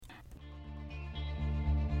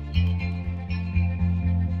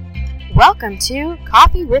Welcome to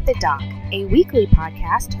Coffee with the Doc, a weekly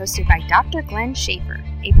podcast hosted by Dr. Glenn Schaefer,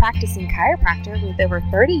 a practicing chiropractor with over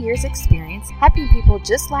 30 years experience helping people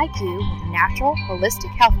just like you with natural,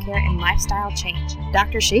 holistic healthcare and lifestyle change.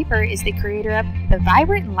 Dr. Schaefer is the creator of The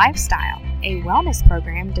Vibrant Lifestyle, a wellness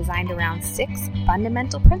program designed around 6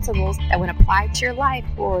 fundamental principles that when applied to your life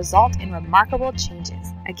will result in remarkable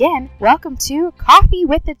changes. Again, welcome to Coffee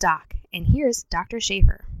with the Doc, and here's Dr.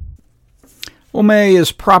 Schaefer. Well, May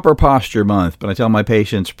is Proper Posture Month, but I tell my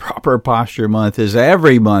patients Proper Posture Month is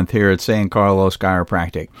every month here at San Carlos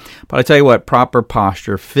Chiropractic. But I tell you what, proper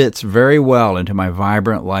posture fits very well into my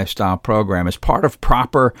Vibrant Lifestyle program as part of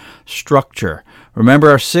proper structure. Remember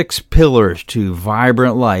our 6 pillars to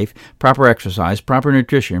vibrant life: proper exercise, proper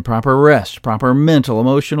nutrition, proper rest, proper mental,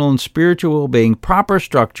 emotional, and spiritual well-being, proper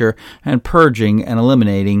structure, and purging and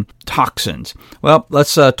eliminating toxins. Well,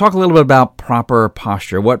 let's talk a little bit about proper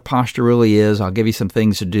posture, what posture really is. I'll give you some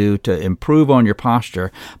things to do to improve on your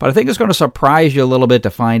posture, but I think it's going to surprise you a little bit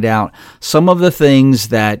to find out some of the things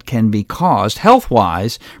that can be caused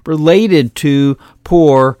health-wise related to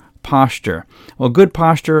poor posture. Well, good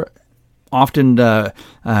posture, often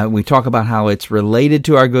we talk about how it's related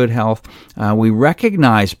to our good health. We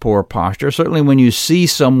recognize poor posture. Certainly when you see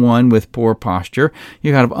someone with poor posture,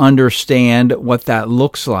 you kind of understand what that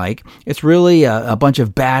looks like. It's really a bunch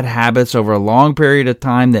of bad habits over a long period of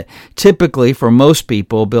time that typically, for most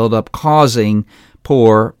people, build up causing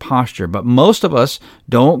poor posture. But most of us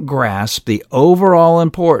don't grasp the overall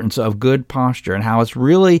importance of good posture and how it's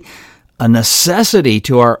really a necessity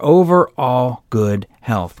to our overall good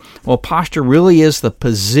health. Well, posture really is the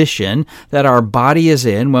position that our body is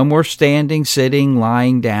in when we're standing, sitting,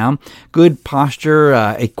 lying down. Good posture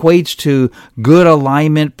equates to good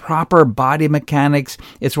alignment, proper body mechanics.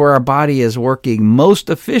 It's where our body is working most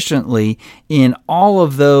efficiently in all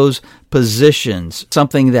of those positions.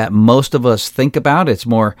 Something that most of us think about. It's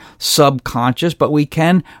more subconscious, but we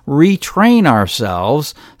can retrain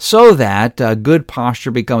ourselves so that good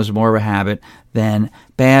posture becomes more of a habit than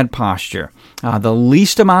bad posture. The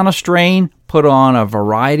least amount of strain put on a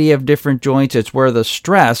variety of different joints. It's where the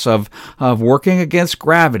stress of working against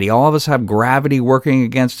gravity. All of us have gravity working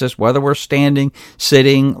against us, whether we're standing,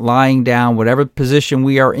 sitting, lying down, whatever position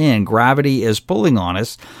we are in, gravity is pulling on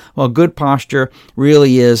us. Well, good posture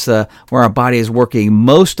really is where our body is working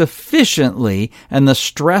most efficiently, and the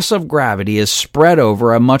stress of gravity is spread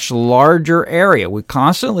over a much larger area. We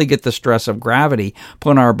constantly get the stress of gravity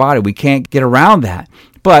put on our body. We can't get around that.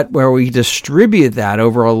 But where we distribute that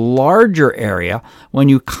over a larger area, when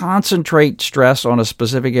you concentrate stress on a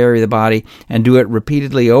specific area of the body and do it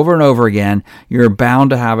repeatedly over and over again, you're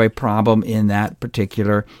bound to have a problem in that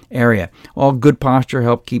particular area. Well, good posture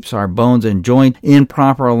helps keeps our bones and joints in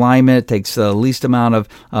proper alignment. It takes the least amount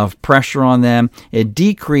of pressure on them. It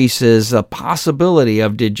decreases the possibility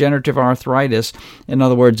of degenerative arthritis. In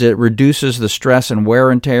other words, it reduces the stress and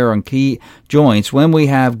wear and tear on key joints. When we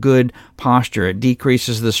have good posture, it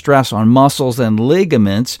decreases the stress on muscles and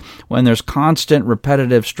ligaments. When there's constant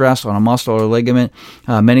repetitive stress on a muscle or ligament,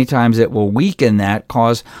 many times it will weaken that,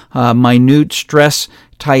 cause minute stress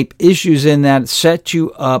type issues in that, set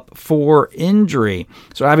you up for injury.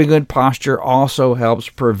 So having good posture also helps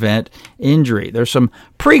prevent injury. There's some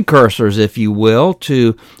precursors, if you will,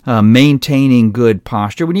 to maintaining good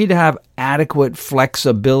posture. We need to have adequate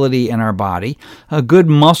flexibility in our body, a good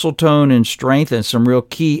muscle tone and strength in some real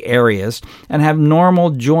key areas, and have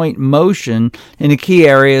normal joint motion in the key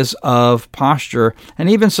areas of posture and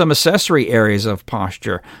even some accessory areas of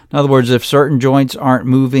posture. In other words, if certain joints aren't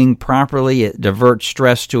moving properly, it diverts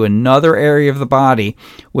stress to another area of the body,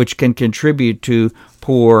 which can contribute to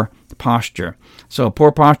poor posture. So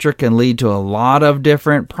poor posture can lead to a lot of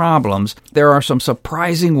different problems. There are some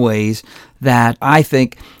surprising ways that I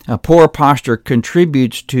think poor posture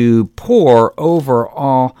contributes to poor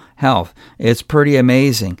overall health. It's pretty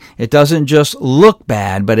amazing. It doesn't just look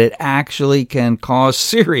bad, but it actually can cause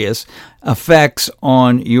serious effects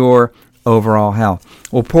on your overall health.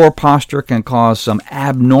 Well, poor posture can cause some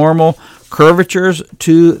abnormal curvatures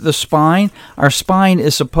to the spine. Our spine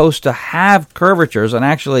is supposed to have curvatures, and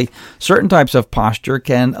actually certain types of posture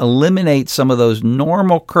can eliminate some of those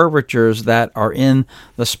normal curvatures that are in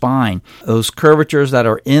the spine. Those curvatures that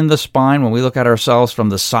are in the spine, when we look at ourselves from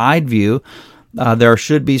the side view, there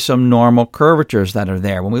should be some normal curvatures that are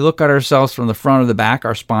there. When we look at ourselves from the front or the back,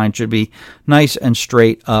 our spine should be nice and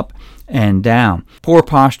straight up and down. Poor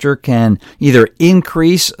posture can either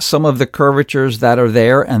increase some of the curvatures that are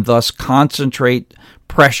there and thus concentrate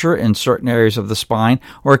pressure in certain areas of the spine,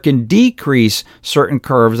 or it can decrease certain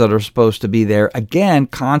curves that are supposed to be there. Again,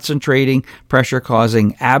 concentrating pressure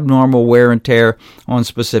causing abnormal wear and tear on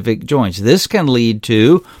specific joints. This can lead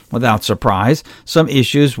to, without surprise, some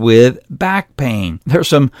issues with back pain. There's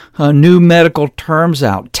some new medical terms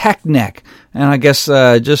out, tech neck. And I guess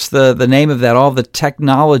just the name of that, all the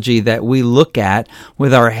technology that we look at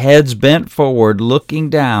with our heads bent forward, looking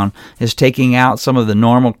down, is taking out some of the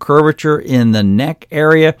normal curvature in the neck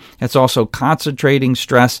area. It's also concentrating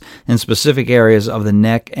stress in specific areas of the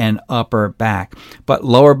neck and upper back. But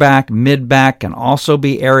lower back, mid back can also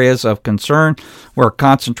be areas of concern where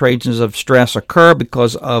concentrations of stress occur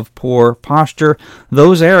because of poor posture.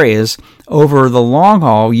 Those areas, over the long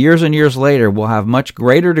haul, years and years later, will have much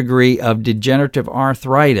greater degree of degenerative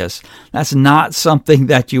arthritis. That's not something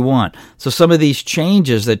that you want. So some of these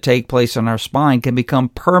changes that take place in our spine can become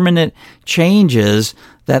permanent changes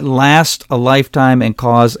that last a lifetime and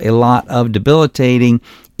cause a lot of debilitating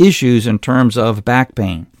issues in terms of back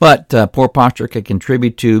pain. But poor posture can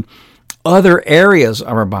contribute to other areas of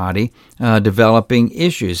our body developing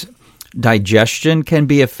issues. Digestion can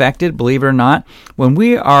be affected, believe it or not. When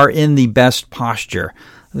we are in the best posture,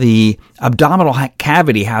 the abdominal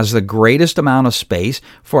cavity has the greatest amount of space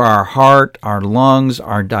for our heart, our lungs,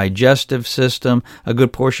 our digestive system, a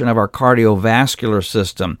good portion of our cardiovascular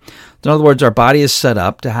system. In other words, our body is set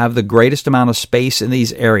up to have the greatest amount of space in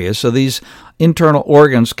these areas, so these internal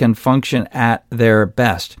organs can function at their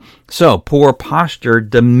best. So poor posture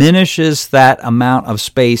diminishes that amount of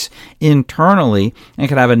space internally and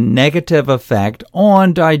can have a negative effect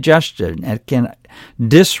on digestion. It can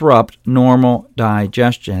disrupt normal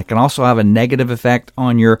digestion. It can also have a negative effect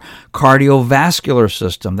on your cardiovascular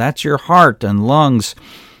system. That's your heart and lungs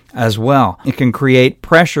as well. It can create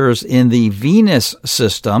pressures in the venous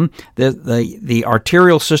system. The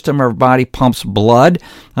arterial system of our body pumps blood.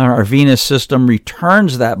 Our venous system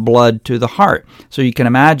returns that blood to the heart. So you can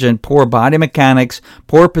imagine poor body mechanics,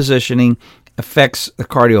 poor positioning affects the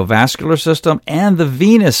cardiovascular system and the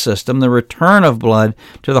venous system. The return of blood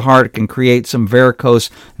to the heart can create some varicose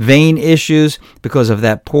vein issues because of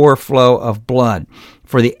that poor flow of blood.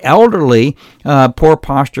 For the elderly, poor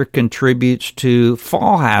posture contributes to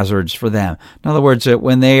fall hazards for them. In other words,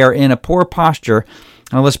 when they are in a poor posture,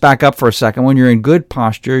 now let's back up for a second. When you're in good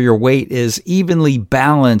posture, your weight is evenly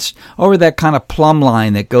balanced over that kind of plumb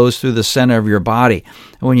line that goes through the center of your body.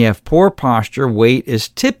 And when you have poor posture, weight is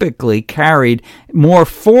typically carried more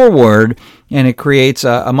forward, and it creates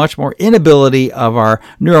a much more inability of our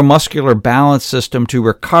neuromuscular balance system to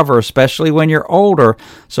recover, especially when you're older.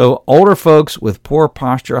 So older folks with poor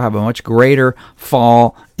posture have a much greater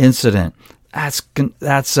fall incident. That's and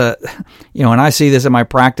I see this in my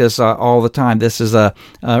practice all the time. This is a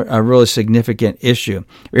really significant issue.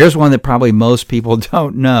 Here's one that probably most people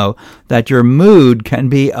don't know, that your mood can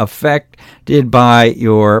be affected by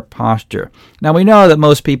your posture. Now, we know that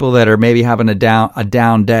most people that are maybe having a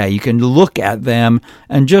down day, you can look at them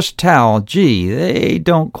and just tell, gee, they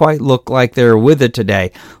don't quite look like they're with it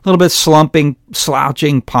today. A little bit slumping,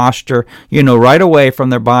 slouching posture, right away from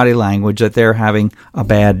their body language that they're having a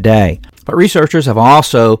bad day. But researchers have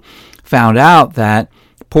also found out that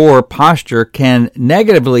poor posture can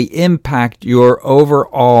negatively impact your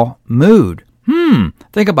overall mood.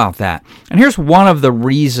 Think about that. And here's one of the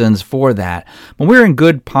reasons for that. When we're in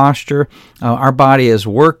good posture, our body is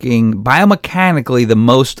working biomechanically the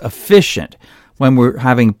most efficient. When we're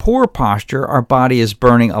having poor posture, our body is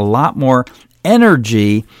burning a lot more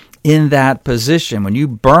energy in that position. When you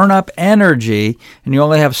burn up energy and you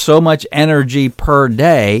only have so much energy per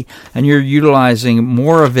day and you're utilizing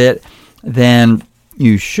more of it than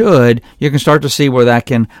you should, you can start to see where that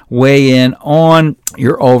can weigh in on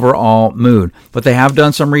your overall mood. But they have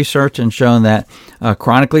done some research and shown that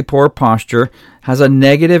chronically poor posture has a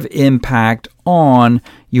negative impact on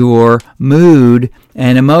your mood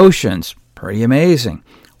and emotions. Pretty amazing.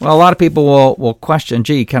 Well, a lot of people will question,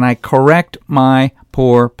 gee, can I correct my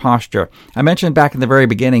poor posture? I mentioned back in the very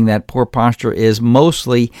beginning that poor posture is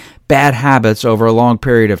mostly bad habits over a long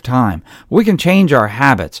period of time. We can change our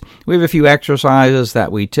habits. We have a few exercises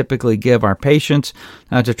that we typically give our patients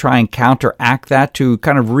to try and counteract that, to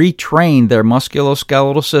kind of retrain their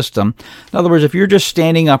musculoskeletal system. In other words, if you're just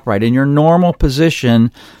standing upright in your normal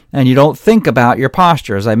position and you don't think about your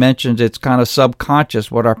posture, as I mentioned, it's kind of subconscious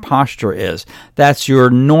what our posture is. That's your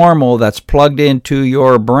normal that's plugged into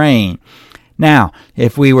your brain. Now,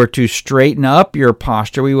 if we were to straighten up your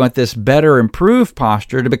posture, we want this better improved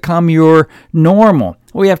posture to become your normal.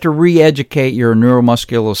 We have to re-educate your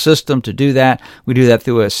neuromuscular system to do that. We do that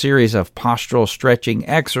through a series of postural stretching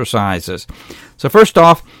exercises. So first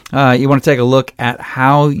off, you want to take a look at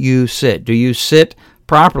how you sit. Do you sit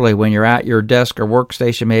properly when you're at your desk or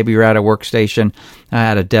workstation? Maybe you're at a workstation,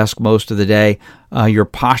 at a desk most of the day. Your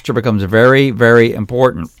posture becomes very, very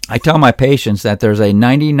important. I tell my patients that there's a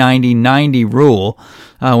 90-90-90 rule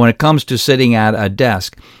when it comes to sitting at a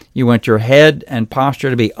desk. You want your head and posture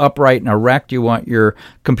to be upright and erect. You want your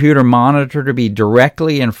computer monitor to be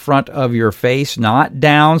directly in front of your face, not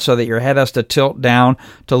down so that your head has to tilt down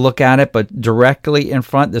to look at it, but directly in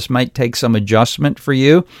front. This might take some adjustment for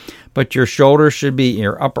you, but your shoulders should be,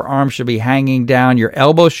 your upper arm should be hanging down. Your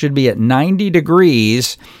elbows should be at 90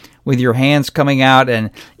 degrees with your hands coming out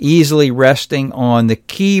and easily resting on the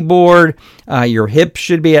keyboard. Your hips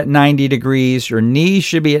should be at 90 degrees, your knees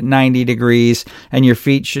should be at 90 degrees, and your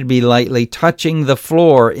feet should be lightly touching the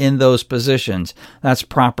floor in those positions. That's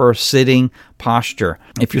proper sitting posture.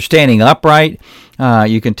 If you're standing upright,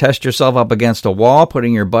 you can test yourself up against a wall,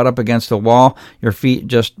 putting your butt up against the wall, your feet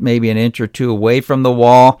just maybe an inch or two away from the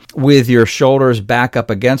wall, with your shoulders back up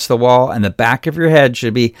against the wall, and the back of your head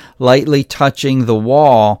should be lightly touching the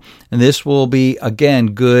wall. And this will be, again,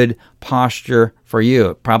 good posture for you.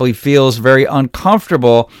 It probably feels very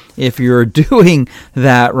uncomfortable if you're doing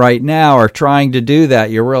that right now or trying to do that.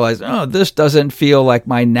 You realize, oh, this doesn't feel like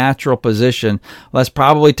my natural position. Well, that's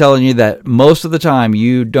probably telling you that most of the time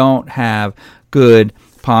you don't have good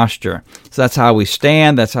posture. So that's how we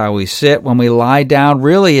stand, that's how we sit. When we lie down,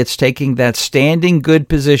 really it's taking that standing good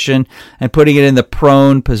position and putting it in the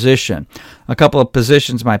prone position. A couple of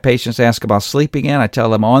positions my patients ask about sleeping in, I tell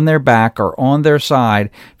them on their back or on their side.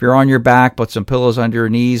 If you're on your back, put some pillows under your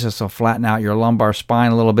knees. This will flatten out your lumbar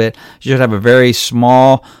spine a little bit. You should have a very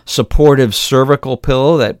small supportive cervical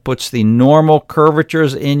pillow that puts the normal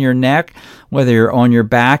curvatures in your neck. Whether you're on your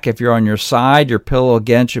back, if you're on your side, your pillow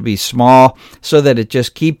again should be small so that it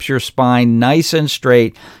just keeps your spine nice and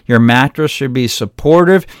straight. Your mattress should be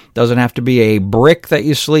supportive. Doesn't have to be a brick that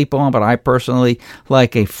you sleep on, but I personally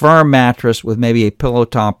like a firm mattress with maybe a pillow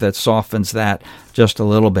top that softens that just a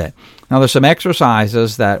little bit. Now, there's some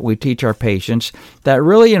exercises that we teach our patients that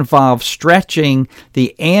really involve stretching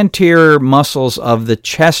the anterior muscles of the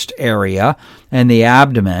chest area and the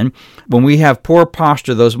abdomen. When we have poor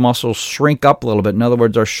posture, those muscles shrink up a little bit. In other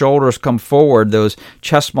words, our shoulders come forward, those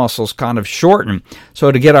chest muscles kind of shorten.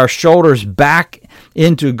 So to get our shoulders back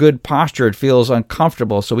into good posture, it feels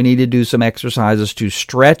uncomfortable. So we need to do some exercises to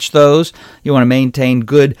stretch those. You want to maintain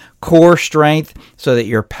good core strength so that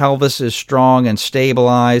your pelvis is strong and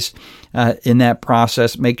stabilized. In that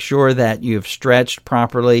process, make sure that you've stretched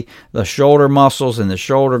properly the shoulder muscles and the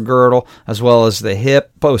shoulder girdle, as well as the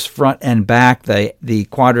hip, both front and back, the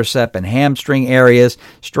quadricep and hamstring areas.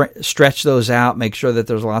 Stretch those out. Make sure that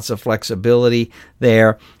there's lots of flexibility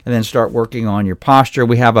there, and then start working on your posture.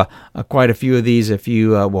 We have quite a few of these. If you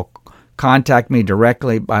will contact me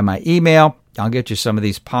directly by my email, I'll get you some of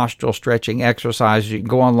these postural stretching exercises. You can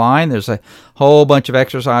go online. There's a whole bunch of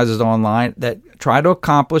exercises online that try to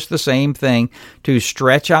accomplish the same thing, to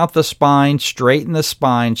stretch out the spine, straighten the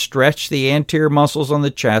spine, stretch the anterior muscles on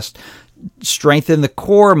the chest, strengthen the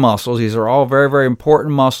core muscles. These are all very, very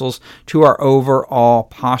important muscles to our overall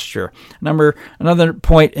posture. Another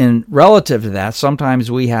point in relative to that,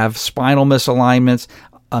 sometimes we have spinal misalignments,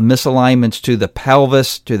 misalignments to the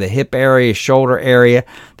pelvis, to the hip area, shoulder area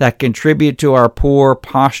that contribute to our poor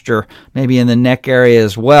posture, maybe in the neck area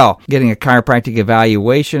as well. Getting a chiropractic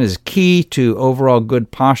evaluation is key to overall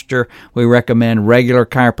good posture. We recommend regular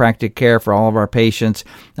chiropractic care for all of our patients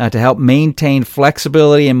to help maintain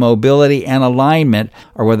flexibility and mobility and alignment,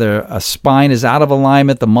 or whether a spine is out of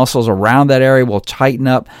alignment, the muscles around that area will tighten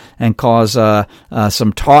up and cause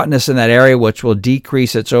some tautness in that area, which will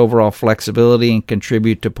decrease its overall flexibility and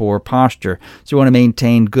contribute to poor posture. So you want to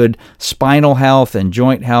maintain good spinal health and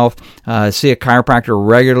joint health. See a chiropractor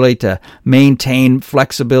regularly to maintain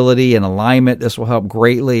flexibility and alignment. This will help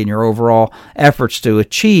greatly in your overall efforts to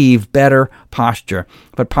achieve better posture.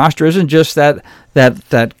 But posture isn't just that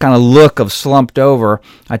kind of look of slumped over.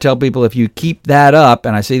 I tell people if you keep that up,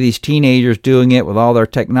 and I see these teenagers doing it with all their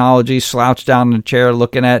technology, slouched down in a chair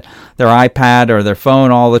looking at their iPad or their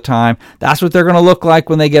phone all the time, that's what they're going to look like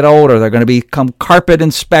when they get older. They're going to become carpet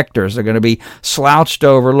inspectors. They're going to be slouched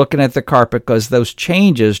over looking at the carpet, because those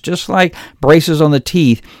changes, just like braces on the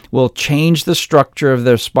teeth, will change the structure of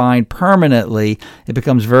their spine permanently. It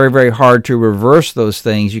becomes very, very hard to reverse those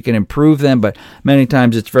things. You can improve them, but many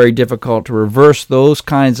times it's very difficult to reverse force those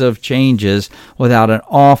kinds of changes without an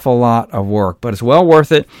awful lot of work. But it's well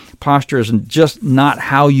worth it. Posture is just not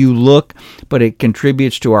how you look, but it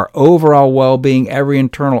contributes to our overall well-being. Every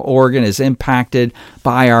internal organ is impacted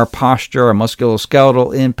by our posture, our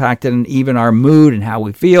musculoskeletal impacted, and even our mood and how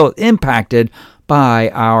we feel impacted by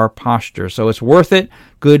our posture. So it's worth it.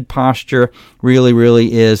 Good posture really,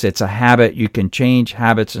 really is. It's a habit. You can change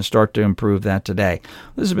habits and start to improve that today.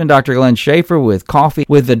 This has been Dr. Glenn Schaefer with Coffee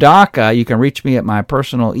with the Doc. You can reach me at my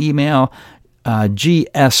personal email,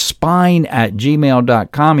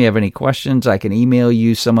 gspine@gmail.com. You have any questions, I can email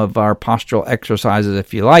you some of our postural exercises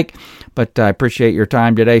if you like. But I appreciate your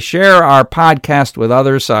time today. Share our podcast with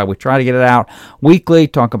others. We try to get it out weekly,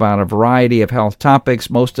 talk about a variety of health topics,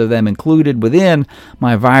 most of them included within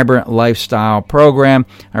my Vibrant Lifestyle program.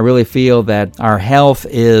 I really feel that our health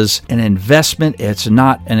is an investment. It's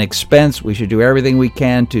not an expense. We should do everything we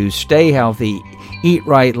can to stay healthy, eat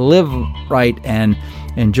right, live right, and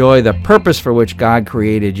enjoy the purpose for which God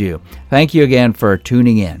created you. Thank you again for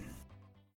tuning in.